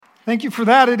Thank you for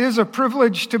that. It is a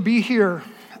privilege to be here.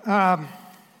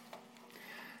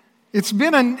 It's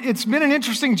been an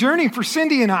interesting journey for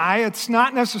Cindy and I. It's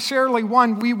not necessarily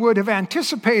one we would have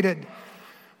anticipated,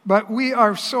 but we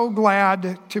are so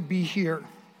glad to be here.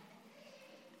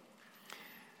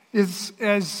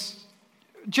 As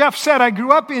Jeff said, I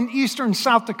grew up in eastern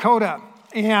South Dakota,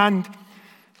 and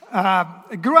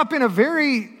I grew up in a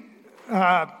very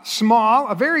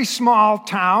small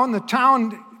town. The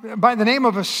town by the name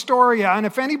of Astoria, and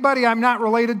if anybody I'm not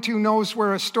related to knows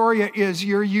where Astoria is,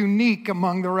 you're unique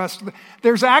among the rest of the...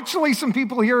 There's actually some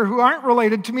people here who aren't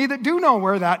related to me that do know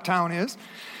where that town is.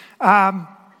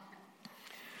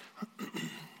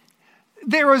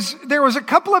 There was a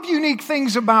couple of unique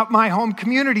things about my home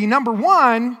community. Number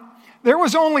one, there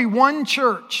was only one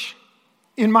church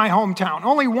in my hometown,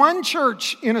 only one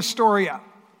church in Astoria,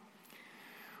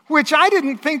 which I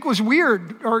didn't think was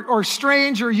weird or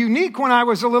strange or unique when I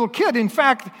was a little kid. In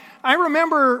fact, I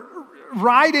remember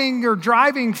riding or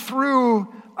driving through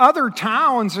other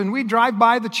towns, and we'd drive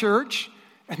by the church,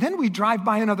 and then we'd drive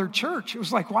by another church. It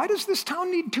was like, why does this town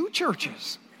need two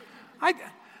churches? I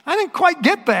didn't quite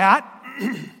get that.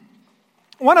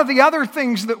 One of the other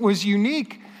things that was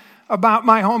unique about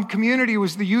my home community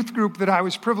was the youth group that I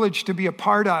was privileged to be a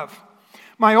part of.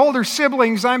 My older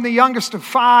siblings, I'm the youngest of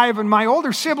 5, and my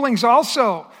older siblings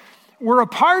also were a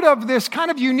part of this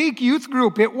kind of unique youth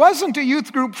group. It wasn't a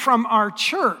youth group from our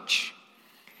church.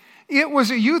 It was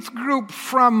a youth group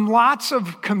from lots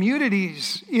of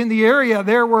communities in the area.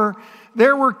 There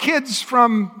were kids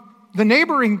from the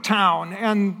neighboring town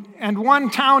and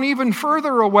one town even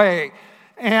further away.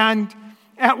 And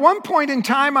at one point in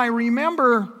time, I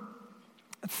remember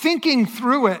thinking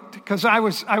through it because I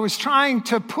was trying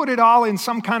to put it all in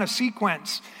some kind of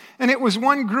sequence. And it was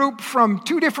one group from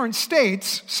 2 different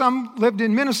states. Some lived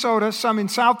in Minnesota, some in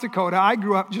South Dakota. I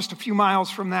grew up just a few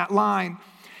miles from that line.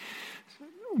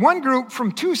 One group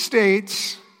from 2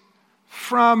 states,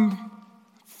 from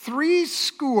 3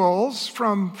 schools,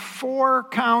 from 4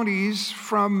 counties,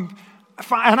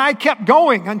 and I kept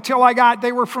going until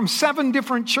they were from 7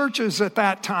 different churches at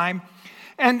that time.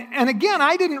 And again,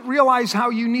 I didn't realize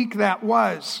how unique that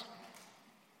was.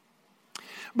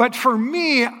 But for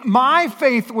me, my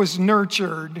faith was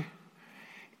nurtured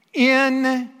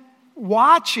in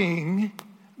watching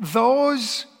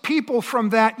those people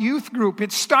from that youth group.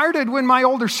 It started when my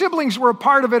older siblings were a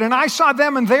part of it, and I saw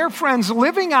them and their friends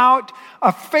living out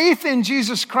a faith in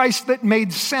Jesus Christ that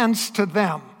made sense to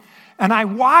them. And I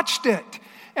watched it.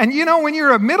 And you know, when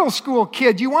you're a middle school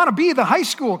kid, you want to be the high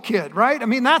school kid, right? I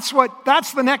mean, that's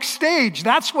the next stage.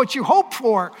 That's what you hope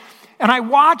for. And I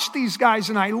watched these guys,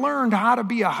 and I learned how to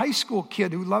be a high school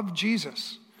kid who loved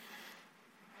Jesus.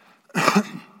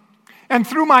 And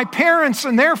through my parents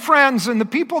and their friends and the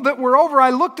people that were over,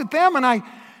 I looked at them, and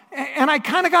I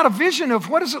kind of got a vision of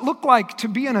what does it look like to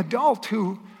be an adult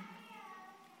who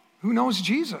knows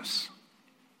Jesus.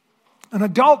 An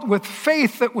adult with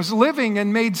faith that was living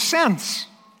and made sense.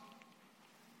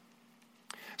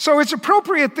 So it's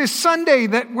appropriate this Sunday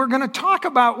that we're going to talk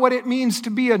about what it means to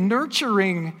be a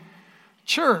nurturing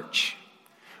church.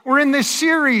 We're in this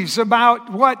series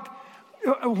about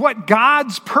what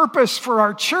God's purpose for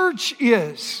our church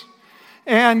is.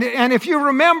 And if you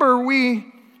remember,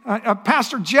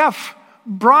 Pastor Jeff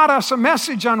brought us a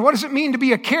message on what does it mean to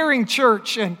be a caring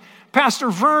church, and Pastor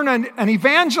Vernon, an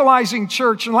evangelizing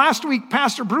church. And last week,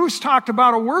 Pastor Bruce talked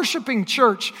about a worshiping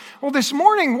church. Well, this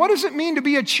morning, what does it mean to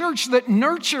be a church that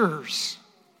nurtures?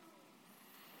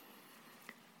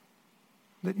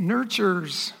 That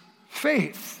nurtures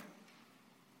faith.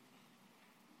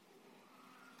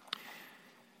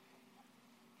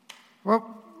 Well,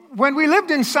 when we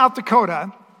lived in South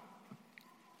Dakota,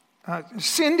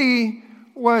 Cindy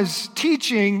was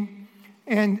teaching,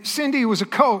 and Cindy was a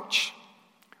coach.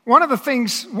 One of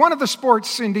the sports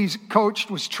Cindy's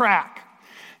coached was track.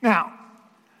 Now,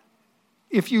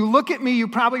 if you look at me, you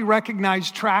probably recognize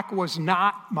track was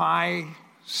not my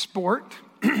sport.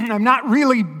 I'm not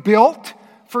really built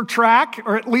for track,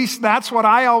 or at least that's what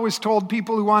I always told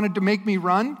people who wanted to make me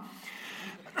run.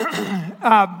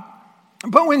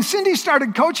 But when Cindy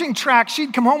started coaching track,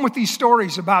 she'd come home with these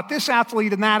stories about this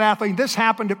athlete and that athlete. This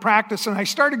happened at practice, and I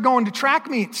started going to track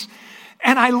meets.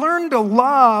 And I learned to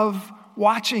love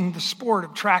watching the sport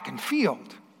of track and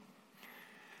field.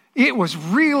 It was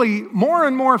really more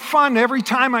and more fun every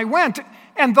time I went.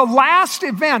 And the last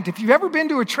event, if you've ever been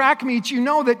to a track meet, you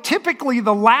know that typically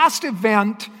the last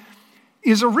event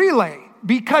is a relay,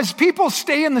 because people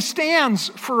stay in the stands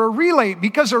for a relay,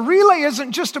 because a relay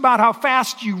isn't just about how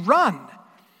fast you run.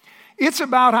 It's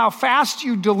about how fast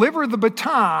you deliver the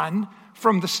baton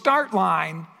from the start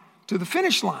line to the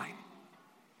finish line.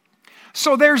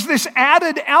 So there's this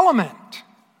added element,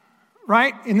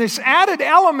 right? And this added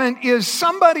element is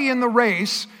somebody in the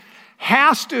race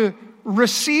has to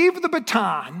receive the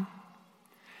baton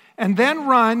and then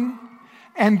run,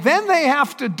 and then they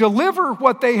have to deliver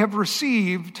what they have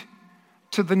received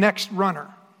to the next runner.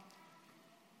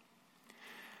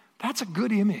 That's a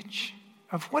good image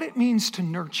of what it means to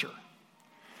nurture.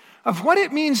 Of what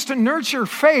it means to nurture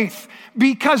faith,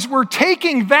 because we're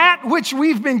taking that which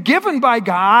we've been given by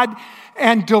God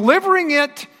and delivering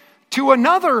it to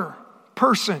another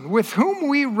person with whom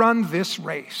we run this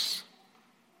race.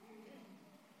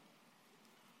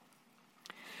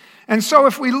 And so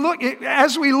as we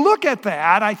look at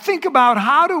that, I think about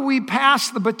how do we pass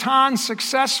the baton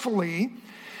successfully.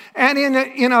 And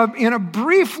in a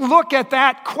brief look at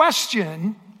that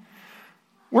question,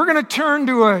 we're going to turn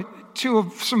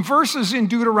to some verses in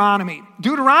Deuteronomy.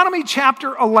 Deuteronomy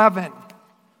chapter 11.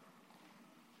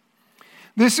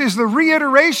 This is the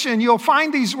reiteration. You'll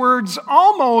find these words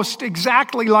almost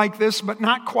exactly like this, but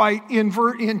not quite,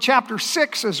 in chapter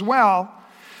 6 as well.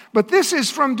 But this is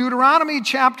from Deuteronomy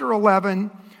chapter 11,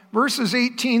 verses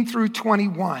 18 through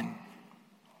 21.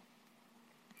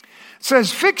 It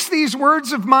says, "Fix these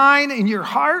words of mine in your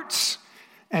hearts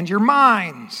and your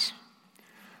minds.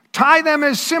 Tie them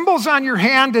as symbols on your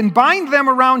hand and bind them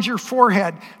around your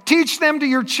forehead. Teach them to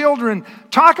your children.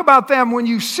 Talk about them when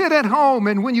you sit at home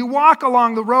and when you walk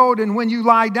along the road and when you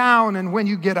lie down and when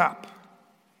you get up.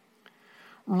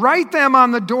 Write them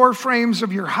on the door frames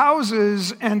of your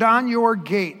houses and on your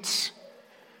gates,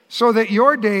 so that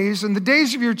your days and the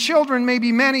days of your children may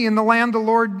be many in the land the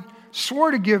Lord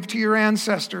swore to give to your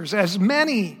ancestors, as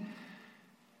many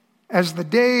as the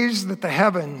days that the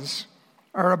heavens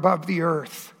are above the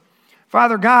earth."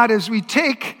 Father God, as we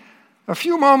take a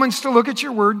few moments to look at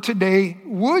your word today,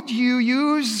 would you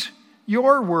use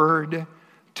your word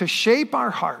to shape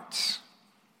our hearts,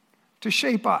 to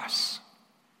shape us?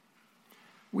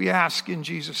 We ask in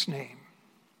Jesus' name.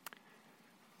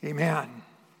 Amen.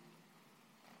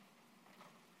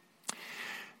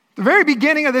 The very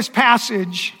beginning of this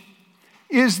passage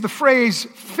is the phrase,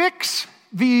 "fix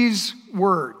these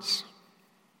words."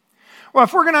 Well,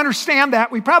 if we're going to understand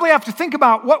that, we probably have to think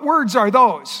about what words are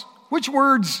those? Which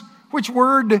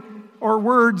word or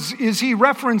words is he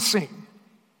referencing?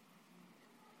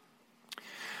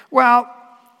 Well,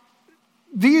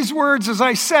 these words, as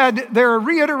I said, they're a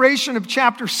reiteration of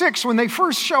chapter 6. When they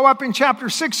first show up in chapter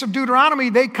 6 of Deuteronomy,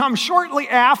 they come shortly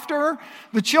after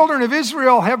the children of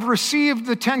Israel have received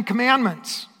the 10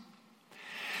 Commandments.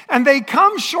 And they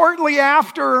come shortly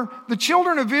after the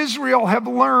children of Israel have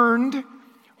learned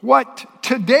what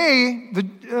today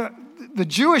the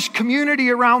Jewish community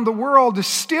around the world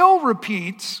still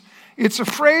repeats. It's a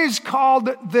phrase called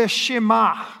the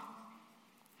Shema.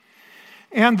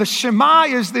 And the Shema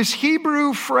is this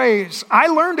Hebrew phrase. I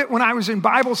learned it when I was in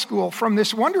Bible school from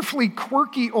this wonderfully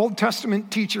quirky Old Testament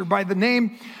teacher by the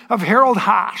name of Harold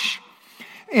Hash.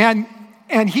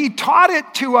 And he taught it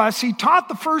to us. He taught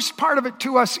the first part of it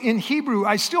to us in Hebrew.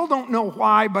 I still don't know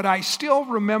why, but I still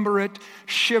remember it.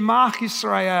 Shema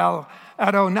Yisrael,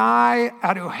 Adonai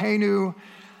Eloheinu,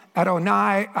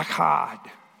 Adonai Echad.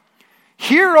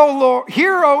 Hear,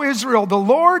 O Israel, the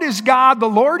Lord is God, the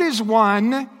Lord is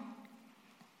one.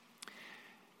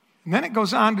 And then it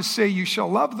goes on to say, you shall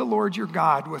love the Lord your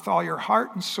God with all your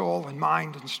heart and soul and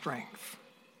mind and strength.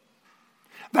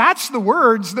 That's the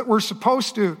words that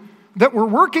that we're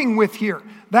working with here.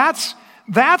 That's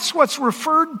what's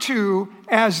referred to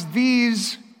as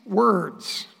these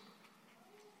words.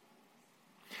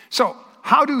 So,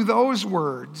 how do those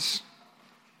words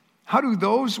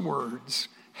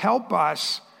help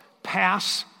us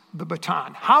pass the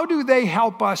baton? How do they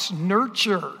help us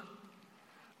nurture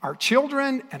our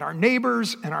children and our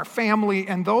neighbors and our family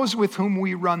and those with whom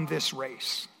we run this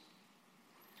race?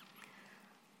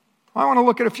 I want to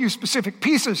look at a few specific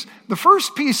pieces. The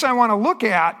first piece I want to look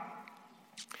at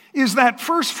is that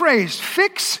first phrase,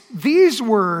 fix these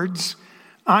words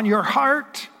on your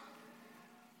heart.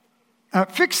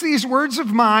 Fix these words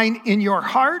of mine in your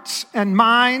hearts and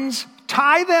minds.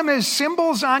 Tie them as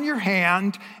symbols on your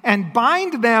hand and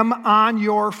bind them on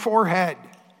your forehead.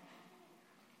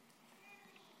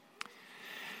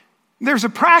 There's a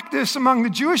practice among the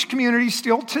Jewish community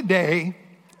still today.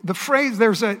 The phrase,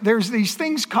 there's these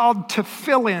things called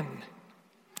tefillin.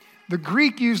 The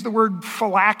Greek used the word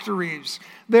phylacteries.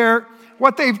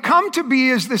 What they've come to be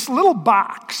is this little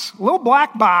box, little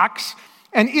black box,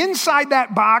 and inside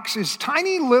that box is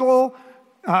tiny little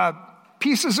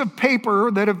pieces of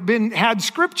paper that have had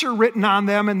scripture written on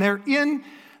them, and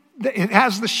it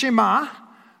has the Shema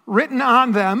written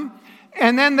on them,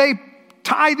 and then they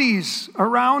tie these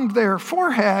around their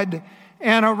forehead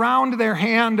and around their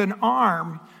hand and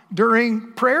arm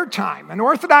during prayer time. And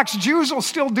Orthodox Jews will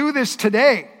still do this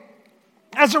today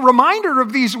as a reminder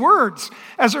of these words,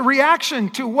 as a reaction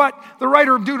to what the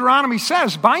writer of Deuteronomy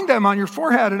says. Bind them on your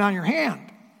forehead and on your hand.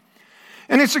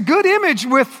 And it's a good image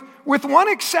with one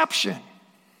exception.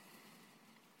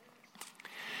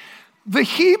 The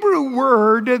Hebrew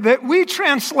word that we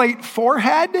translate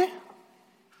forehead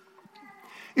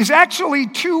is actually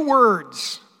two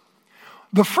words.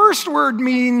 The first word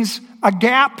means a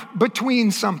gap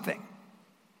between something.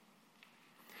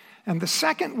 And the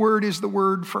second word is the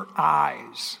word for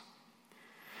eyes.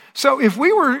 So if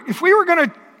we were going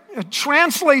to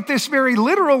translate this very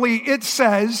literally, it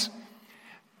says,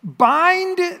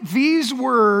 bind these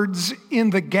words in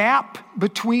the gap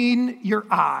between your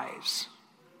eyes.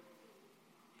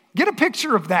 Get a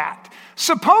picture of that.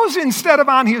 Suppose instead of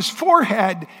on his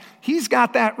forehead, he's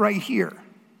got that right here.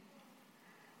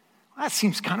 That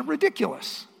seems kind of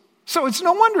ridiculous. So it's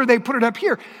no wonder they put it up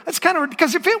here. That's kind of,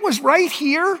 because if it was right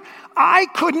here, I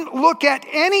couldn't look at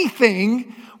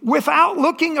anything without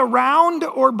looking around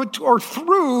or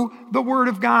through the Word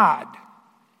of God.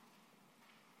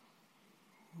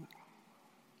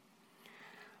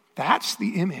 That's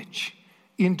the image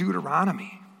in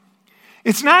Deuteronomy.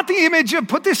 It's not the image of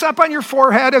put this up on your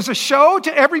forehead as a show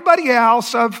to everybody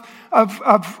else of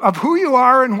who you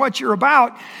are and what you're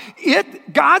about.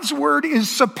 God's word is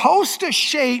supposed to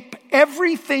shape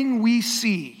everything we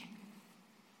see.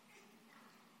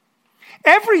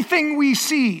 Everything we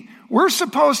see, we're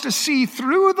supposed to see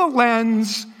through the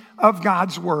lens of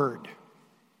God's word.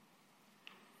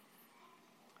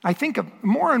 I think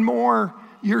more and more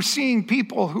you're seeing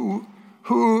people who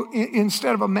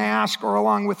instead of a mask or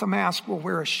along with a mask will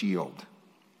wear a shield.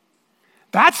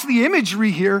 That's the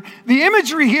imagery here. The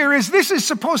imagery here is this is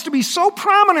supposed to be so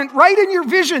prominent right in your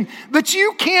vision that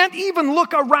you can't even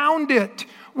look around it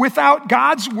without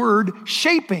God's word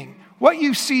shaping what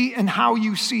you see and how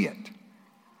you see it.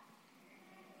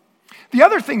 The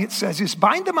other thing it says is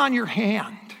bind them on your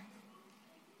hand.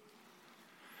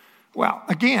 Well,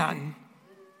 again,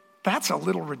 that's a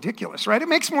little ridiculous, right? It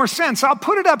makes more sense. I'll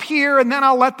put it up here and then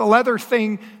I'll let the leather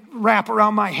thing wrap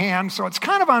around my hand. So it's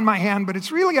kind of on my hand, but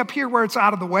it's really up here where it's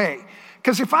out of the way.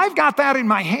 Because if I've got that in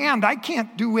my hand, I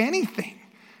can't do anything.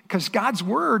 Because God's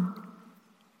word,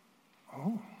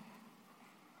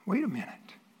 wait a minute.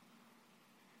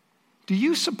 Do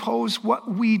you suppose what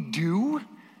we do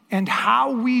and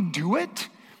how we do it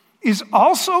is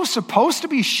also supposed to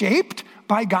be shaped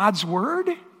by God's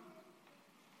word?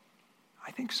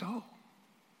 I think so.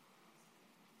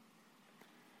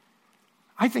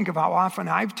 I think of how often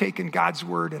I've taken God's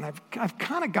word and I've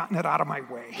kind of gotten it out of my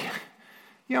way.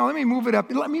 Let me move it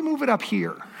up. Let me move it up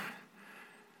here.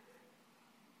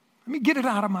 Let me get it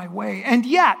out of my way. And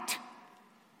yet,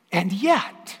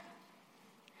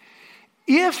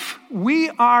 if we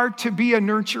are to be a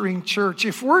nurturing church,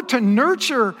 if we're to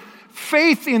nurture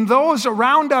faith in those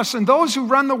around us and those who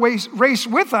run the race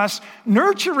with us,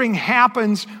 nurturing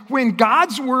happens when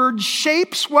God's word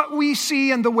shapes what we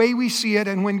see and the way we see it,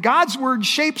 and when God's word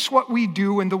shapes what we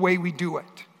do and the way we do it.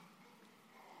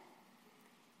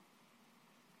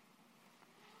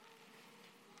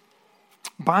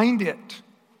 Bind it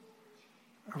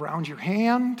around your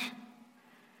hand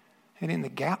and in the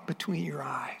gap between your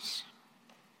eyes.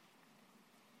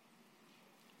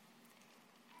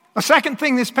 A second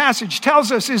thing this passage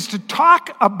tells us is to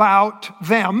talk about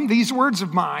them, these words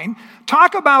of mine,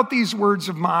 talk about these words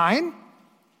of mine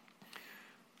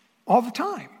all the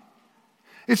time.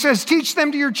 It says, teach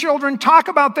them to your children, talk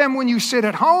about them when you sit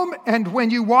at home and when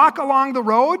you walk along the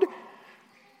road.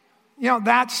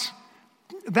 That's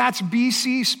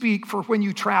BC speak for when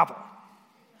you travel.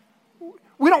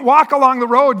 We don't walk along the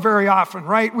road very often,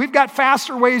 right? We've got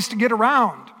faster ways to get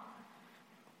around.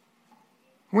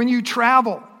 When you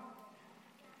travel,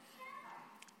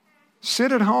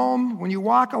 sit at home, when you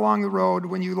walk along the road,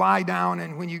 when you lie down,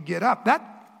 and when you get up. That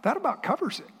about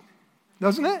covers it,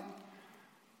 doesn't it?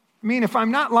 I mean, if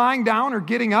I'm not lying down or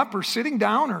getting up or sitting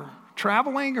down or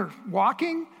traveling or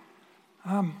walking,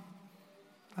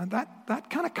 that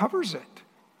kind of covers it.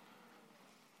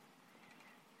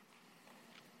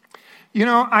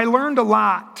 I learned a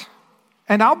lot,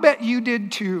 and I'll bet you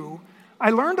did too.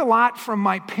 I learned a lot from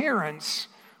my parents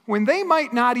when they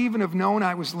might not even have known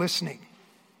I was listening.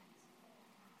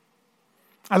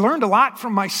 I learned a lot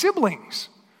from my siblings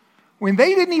when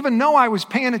they didn't even know I was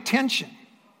paying attention.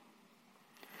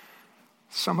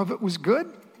 Some of it was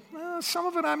good. Some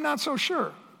of it I'm not so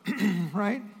sure,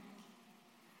 right?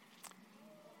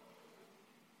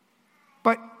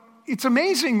 But it's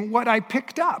amazing what I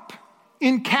picked up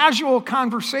in casual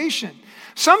conversation.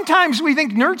 Sometimes we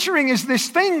think nurturing is this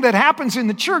thing that happens in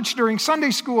the church during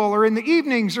Sunday school or in the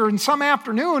evenings or in some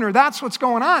afternoon, or that's what's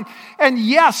going on. And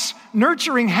yes,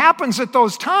 nurturing happens at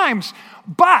those times,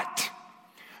 but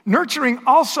nurturing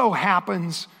also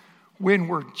happens when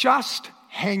we're just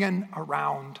hanging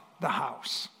around the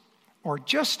house or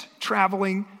just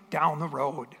traveling down the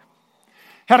road.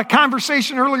 Had a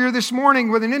conversation earlier this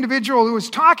morning with an individual who was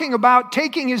talking about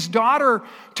taking his daughter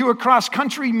to a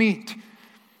cross-country meet.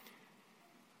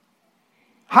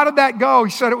 How did that go?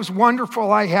 He said it was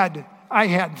wonderful. I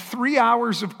had 3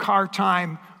 hours of car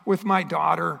time with my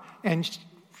daughter, and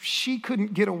she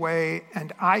couldn't get away,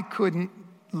 and I couldn't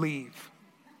leave.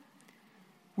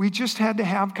 We just had to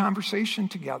have conversation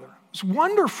together. It was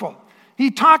wonderful.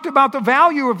 He talked about the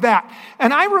value of that.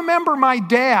 And I remember my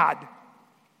dad.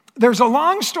 There's a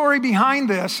long story behind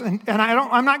this, and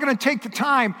I'm not going to take the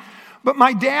time, but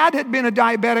my dad had been a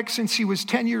diabetic since he was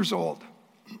 10 years old.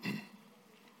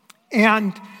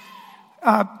 And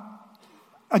a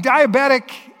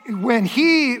diabetic, when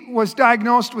he was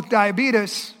diagnosed with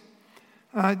diabetes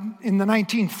in the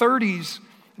 1930s,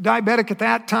 diabetic at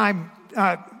that time,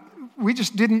 we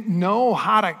just didn't know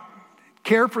how to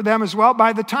care for them as well.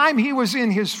 By the time he was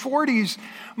in his 40s,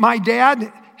 my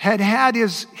dad had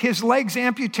his legs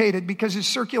amputated because his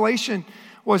circulation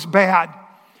was bad.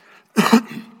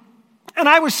 And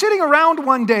I was sitting around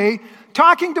one day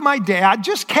talking to my dad,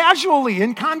 just casually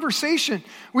in conversation.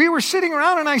 We were sitting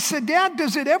around and I said, "Dad,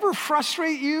 does it ever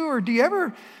frustrate you, or do you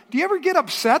ever get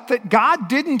upset that God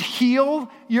didn't heal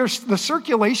the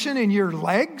circulation in your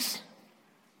legs?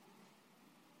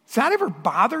 Does that ever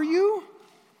bother you?"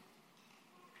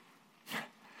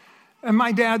 And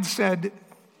my dad said,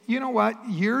 "You know what?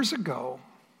 Years ago,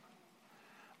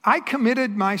 I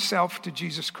committed myself to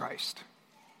Jesus Christ.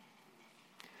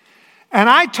 And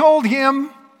I told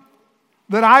him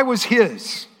that I was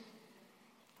his.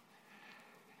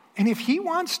 And if he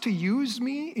wants to use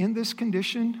me in this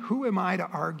condition, who am I to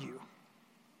argue?"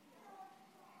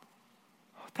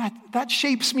 That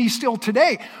shapes me still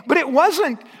today. But it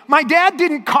wasn't, my dad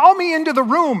didn't call me into the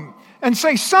room and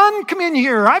say, "Son, come in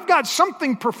here. I've got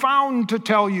something profound to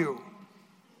tell you."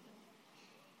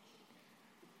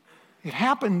 It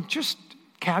happened just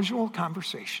casual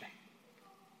conversation.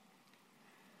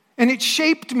 And it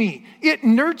shaped me. It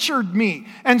nurtured me.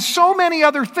 And so many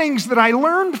other things that I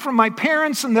learned from my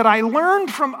parents and that I learned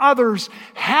from others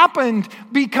happened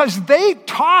because they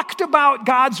talked about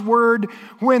God's word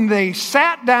when they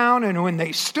sat down and when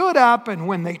they stood up and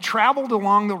when they traveled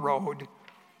along the road.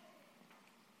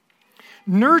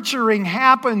 Nurturing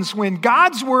happens when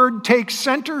God's word takes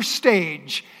center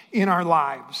stage in our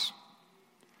lives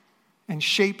and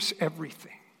shapes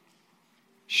everything,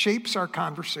 shapes our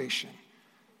conversation.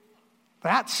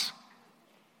 That's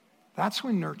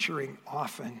when nurturing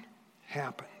often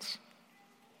happens.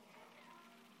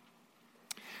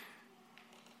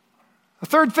 The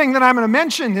third thing that I'm going to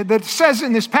mention that it says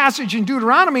in this passage in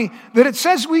Deuteronomy, that it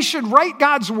says we should write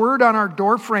God's word on our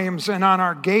door frames and on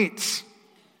our gates.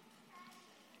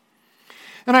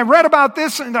 And I read about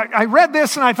this, and I read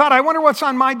this, and I thought, I wonder what's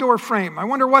on my door frame. I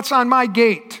wonder what's on my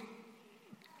gate.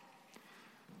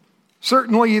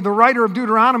 Certainly, the writer of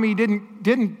Deuteronomy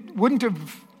wouldn't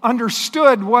have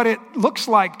understood what it looks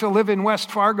like to live in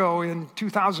West Fargo in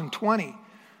 2020.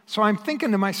 So I'm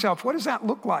thinking to myself, what does that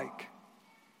look like?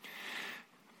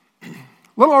 A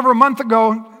little over a month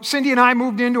ago, Cindy and I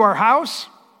moved into our house.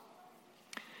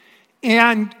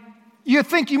 And you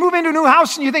move into a new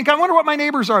house and you think, I wonder what my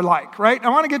neighbors are like, right? I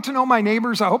want to get to know my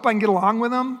neighbors. I hope I can get along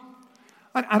with them.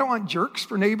 I don't want jerks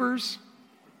for neighbors.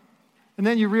 And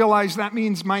then you realize that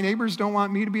means my neighbors don't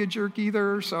want me to be a jerk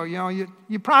either. So,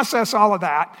 you process all of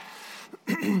that.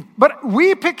 But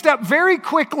we picked up very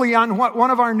quickly on what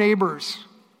one of our neighbors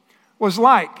was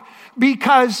like.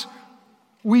 Because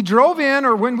we drove in,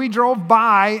 or when we drove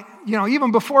by,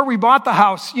 even before we bought the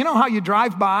house, you know how you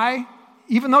drive by?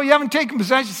 Even though you haven't taken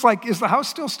possession, it's like, is the house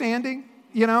still standing?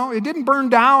 It didn't burn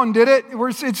down, did it?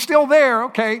 It's still there,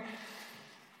 okay.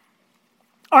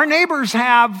 Our neighbors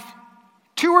have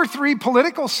 2 or 3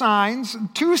 political signs,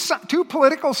 two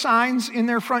political signs in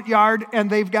their front yard, and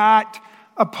they've got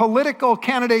a political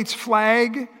candidate's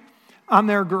flag on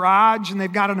their garage, and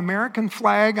they've got an American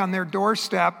flag on their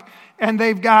doorstep, and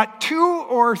they've got 2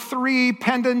 or 3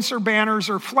 pendants or banners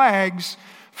or flags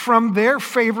from their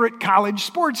favorite college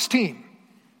sports team.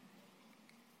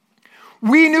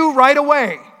 We knew right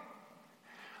away,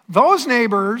 those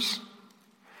neighbors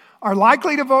are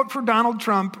likely to vote for Donald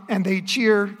Trump, and they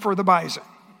cheer for the Bison.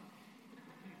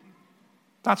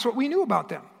 That's what we knew about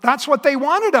them. That's what they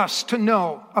wanted us to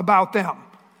know about them.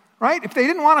 right? If they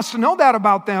didn't want us to know that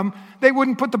about them, they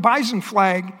wouldn't put the bison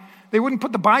flag, they wouldn't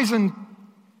put the bison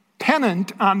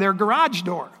pennant on their garage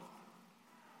door.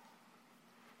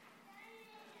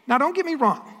 Now, don't get me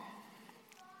wrong.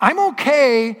 I'm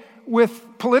okay with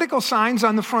political signs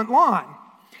on the front lawn.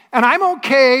 And I'm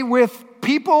okay with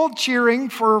people cheering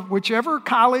for whichever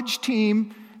college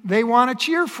team they want to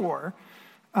cheer for.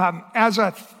 As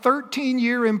a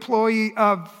 13-year employee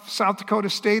of South Dakota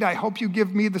State, I hope you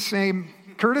give me the same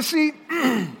courtesy.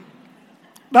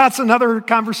 That's another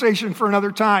conversation for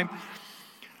another time.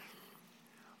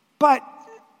 But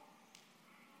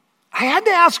I had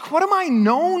to ask, what am I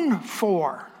known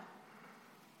for?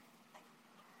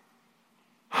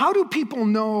 How do people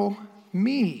know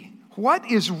me?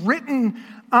 What is written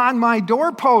on my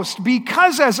doorpost?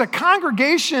 Because as a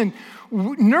congregation,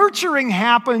 nurturing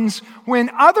happens when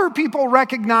other people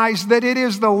recognize that it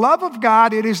is the love of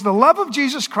God, it is the love of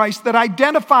Jesus Christ that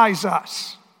identifies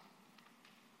us.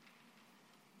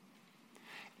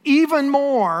 Even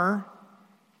more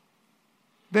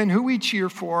than who we cheer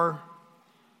for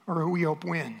or who we hope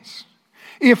wins.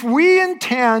 If we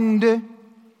intend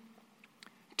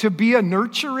to be a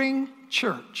nurturing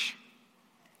church,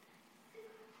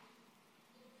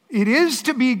 it is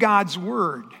to be God's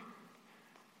word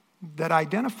that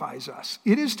identifies us.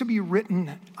 It is to be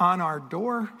written on our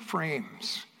door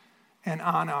frames and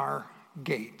on our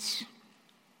gates.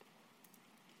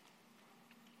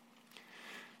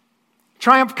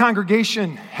 Triumph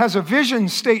Congregation has a vision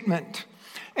statement.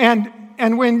 And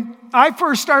when I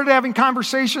first started having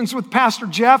conversations with Pastor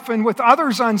Jeff and with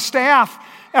others on staff,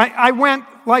 I went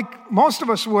like most of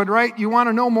us would, right? You want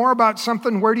to know more about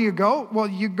something, where do you go? Well,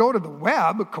 you go to the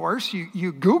web, of course.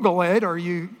 You Google it, or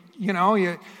you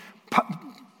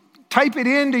type it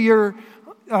into your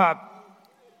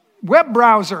web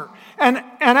browser. And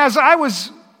as I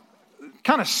was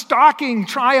kind of stalking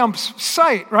Triumph's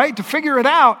site, right, to figure it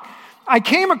out, I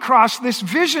came across this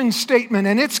vision statement,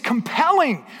 and it's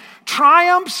compelling.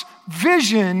 Triumph's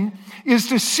vision is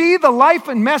to see the life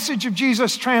and message of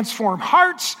Jesus transform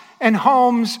hearts and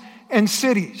homes and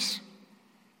cities.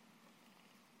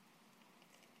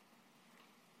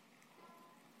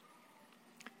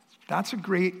 That's a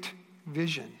great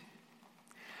vision.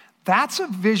 That's a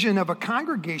vision of a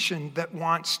congregation that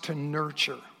wants to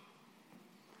nurture.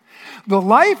 The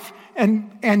life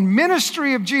and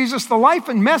ministry of Jesus, the life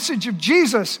and message of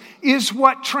Jesus is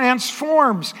what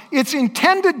transforms. It's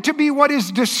intended to be what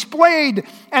is displayed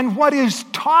and what is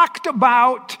talked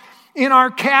about in our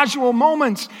casual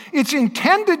moments. It's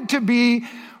intended to be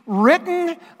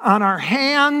written on our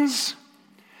hands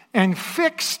and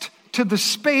fixed to the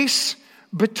space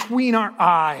between our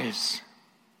eyes.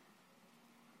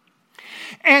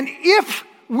 And if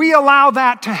we allow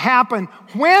that to happen,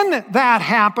 when that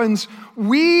happens,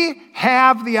 we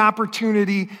have the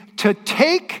opportunity to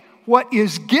take what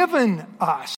is given us